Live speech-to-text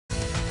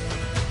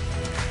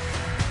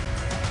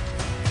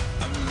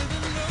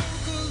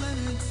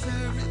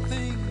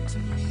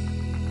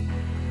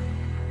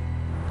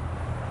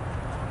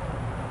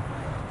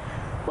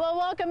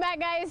welcome back,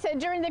 guys.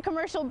 During the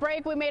commercial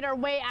break, we made our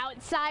way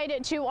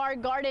outside to our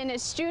garden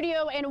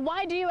studio. And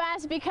why do you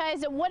ask?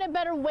 Because what a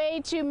better way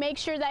to make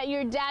sure that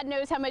your dad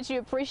knows how much you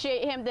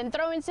appreciate him than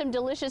throwing some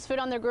delicious food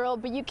on the grill.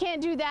 But you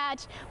can't do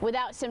that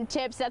without some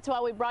tips. That's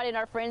why we brought in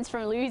our friends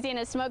from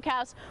Louisiana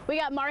Smokehouse. We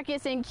got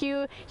Marcus and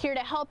Q here to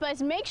help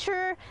us make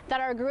sure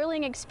that our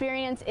grilling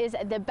experience is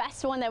the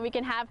best one that we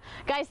can have.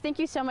 Guys, thank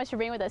you so much for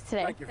being with us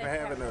today. Thank you for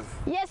having us.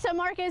 Yeah, so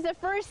Marcus, the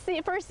first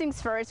things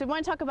first, we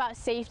want to talk about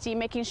safety,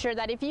 making sure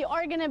that if you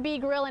are going to be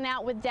grilling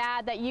out with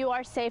dad, that you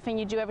are safe and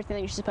you do everything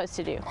that you're supposed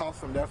to do.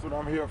 Awesome, that's what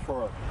I'm here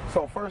for.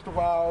 So first of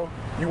all,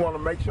 you want to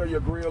make sure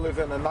your grill is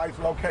in a nice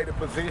located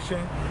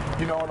position.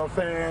 You know what I'm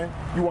saying?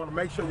 You want to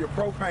make sure your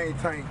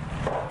propane tank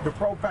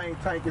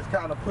is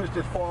kind of pushed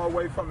as far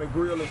away from the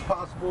grill as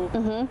possible.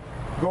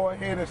 Go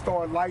ahead and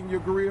start lighting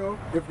your grill.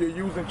 If you're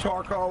using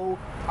charcoal,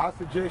 I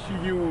suggest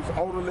you use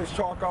odorless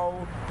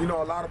charcoal. You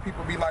know, a lot of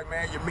people be like,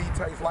 man, your meat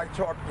tastes like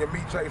charcoal, your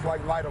meat tastes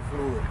like lighter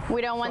fluid.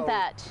 We don't want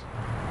that.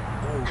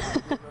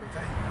 Oh,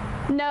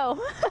 no.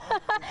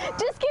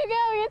 Just keep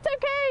going, it's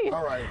okay.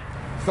 all right,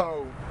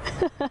 so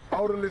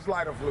odorless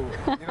lighter fluid,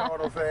 you know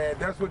what I'm saying?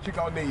 That's what you're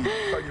gonna need,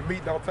 so your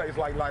meat don't taste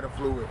like lighter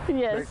fluid.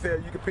 Yes. They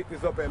said you can pick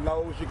this up at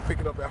Lowe's, you can pick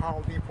it up at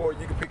Home Depot,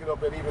 you can pick it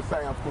up at even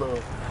Sam's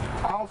Club.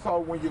 Also,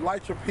 when you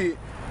light your pit,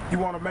 you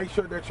want to make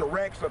sure that your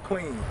racks are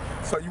clean.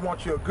 So you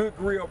want you a good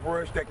grill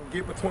brush that can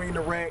get between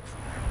the racks,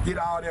 get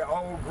all that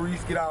old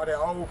grease, get all that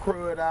old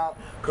crud out,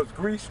 because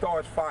grease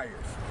starts fires.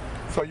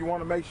 So you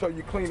want to make sure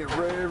you clean it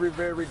very,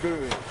 very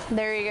good.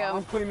 There you go.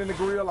 I'm cleaning the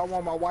grill. I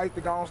want my wife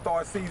to go and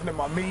start seasoning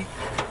my meat.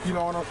 You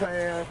know what I'm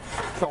saying?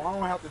 So I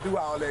don't have to do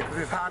all that because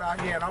it's hot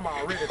out here and I'm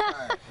already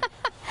tired.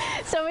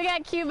 So we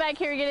got Q back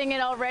here getting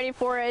it all ready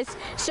for us.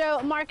 So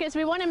Marcus,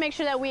 we want to make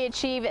sure that we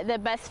achieve the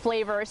best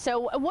flavor.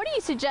 So what do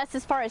you suggest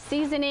as far as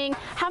seasoning?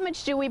 How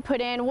much do we put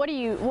in? What do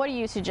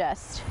you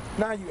suggest?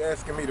 Now you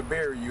asking me to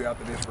bury you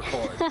after this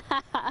recording.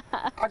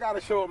 I got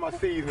to show her my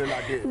seasoning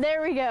I did.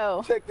 There we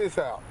go. Check this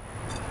out.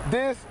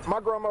 This,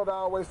 my grandmother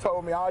always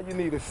told me, all you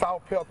need is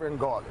salt, pepper, and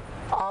garlic.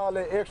 All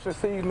that extra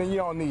seasoning, you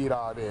don't need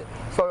all that.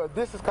 So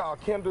this is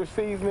called Kinder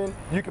seasoning.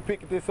 You can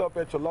pick this up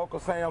at your local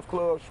Sam's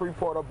Club,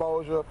 Shreveport or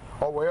Bossier,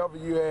 or wherever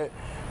you at.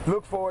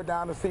 Look for it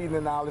down the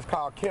seasoning aisle. It's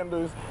called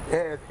Kinder's. It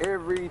has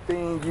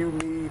everything you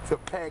need to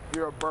pack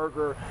your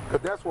burger,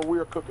 because that's what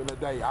we're cooking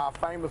today, our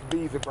famous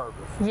Beezy burgers.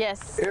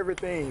 Yes.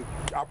 Everything,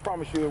 I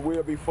promise you, it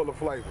will be full of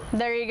flavor.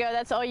 There you go.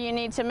 That's all you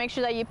need to make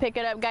sure that you pick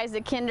it up, guys,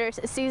 the Kinder's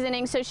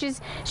seasoning. So she's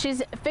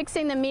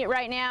fixing the meat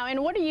right now.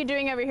 And what are you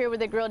doing over here with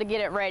the grill to get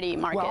it ready,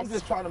 Marcus? Well, I'm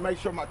just trying to make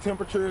sure my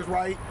temperature is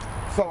right.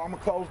 So I'm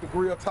gonna close the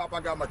grill top.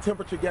 I got my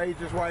temperature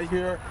gauges right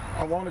here.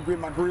 I want to get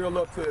my grill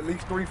up to at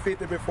least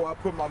 350 before I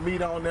put my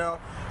meat on there.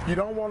 You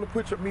don't want to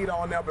put your meat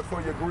on there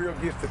before your grill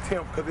gets to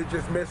temp, because it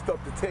just messed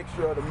up the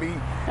texture of the meat.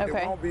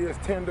 Okay. It won't be as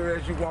tender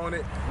as you want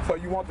it. So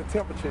you want the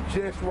temperature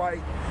just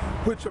right.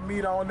 Put your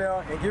meat on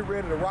there and get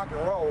ready to rock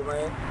and roll,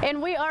 man. And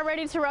we are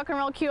ready to rock and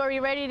roll. Q, are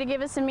you ready to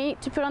give us some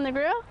meat to put on the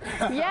grill?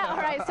 Yeah, all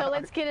right, so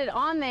let's get it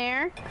on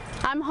there.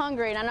 I'm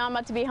hungry, and I know I'm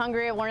about to be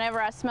hungry whenever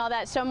I smell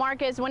that. So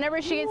Marcus,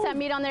 whenever she gets that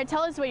meat on there,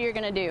 tell us what you're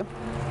gonna do.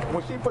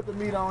 When she put the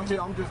meat on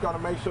here, I'm just gonna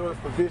make sure it's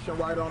positioned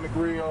right on the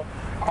grill.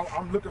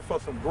 I'm looking for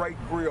some great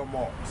grill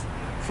marks.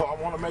 So I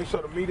wanna make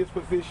sure the meat is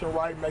positioned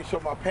right, make sure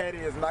my patty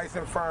is nice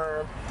and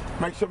firm,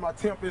 make sure my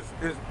temp is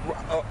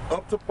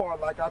up to par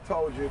like I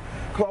told you.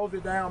 Close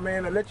it down,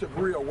 man, and let your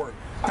grill work.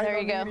 There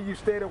you go. I ain't you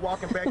steady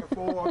walking back and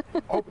forth,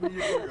 opening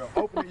your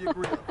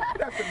grill.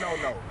 That's a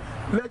no-no.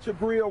 Let your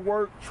grill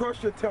work,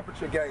 trust your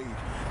temperature gauge.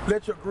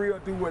 Let your grill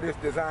do what it's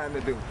designed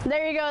to do.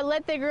 There you go.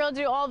 Let the grill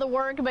do all the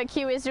work, but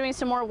Q is doing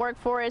some more work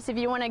for us. If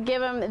you want to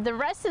give them the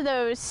rest of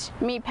those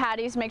meat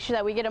patties, make sure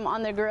that we get them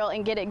on the grill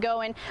and get it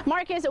going.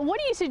 Marcus, what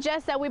do you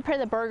suggest that we pair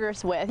the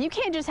burgers with? You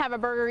can't just have a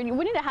burger.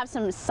 We need to have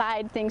some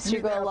side things to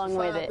go along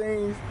with it.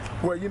 Things.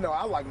 Well, you know,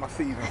 I like my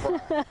seasoned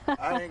fries.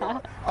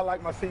 I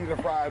like my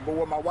seasoned fries, but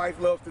what my wife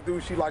loves to do,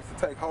 she likes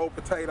to take whole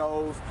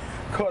potatoes,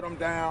 cut them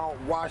down,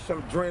 wash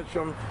them, drench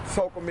them,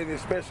 soak them in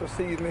this special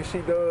seasoning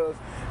she does,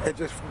 and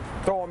just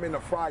throw them in the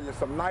fryer.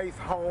 Some nice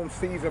home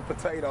seasoned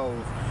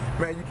potatoes.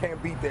 Man, you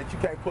can't beat that. You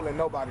can't pull in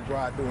nobody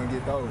drive through and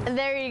get those.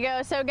 There you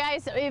go. So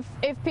guys, if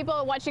people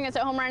are watching us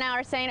at home right now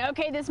are saying,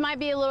 okay, this might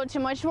be a little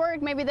too much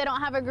work, maybe they don't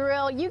have a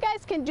grill, you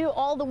guys can do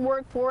all the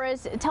work for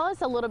us. Tell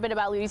us a little bit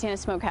about Louisiana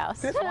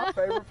Smokehouse. This is my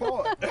favorite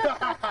part.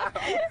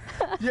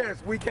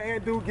 Yes, we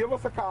can do. Give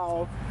us a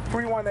call,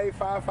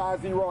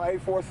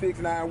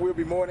 318-550-8469. We'll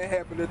be more than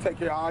happy to take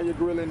care of all your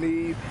grilling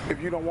needs. If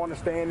you don't want to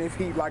stay in this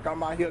heat like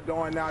I'm out here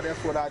doing now,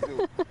 that's what I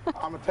do.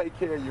 I'm going to take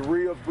care of your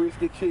ribs,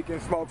 brisket, chicken,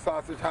 smoked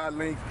sausage, hot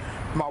links.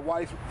 my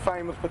wife's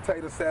famous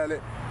potato salad,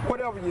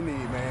 whatever you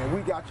need, man,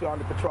 we got you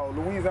under control.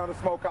 Louisiana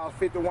Smokehouse,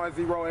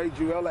 5108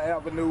 Juella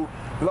Avenue,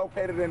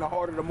 located in the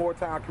heart of the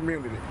Moortown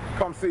community.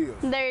 Come see us.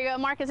 There you go,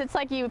 Marcus. It's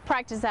like you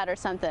practice that or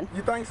something.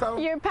 You think so?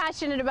 You're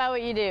passionate about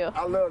what you do.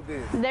 I love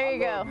this. There you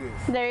go.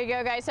 There you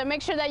go, guys. So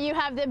make sure that you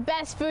have the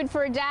best food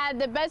for Dad.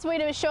 The best way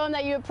to show him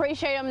that you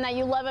appreciate him and that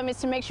you love him is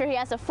to make sure he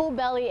has a full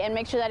belly and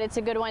make sure that it's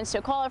a good one.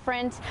 So call our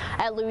friends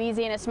at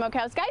Louisiana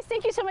Smokehouse. Guys,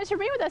 thank you so much for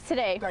being with us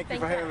today. Thank you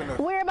for having us.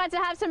 We're about to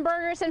have some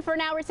burgers, and for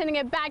now we're sending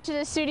it back to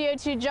the studio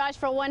to Josh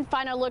for one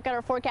final look at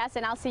our forecast,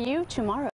 and I'll see you tomorrow.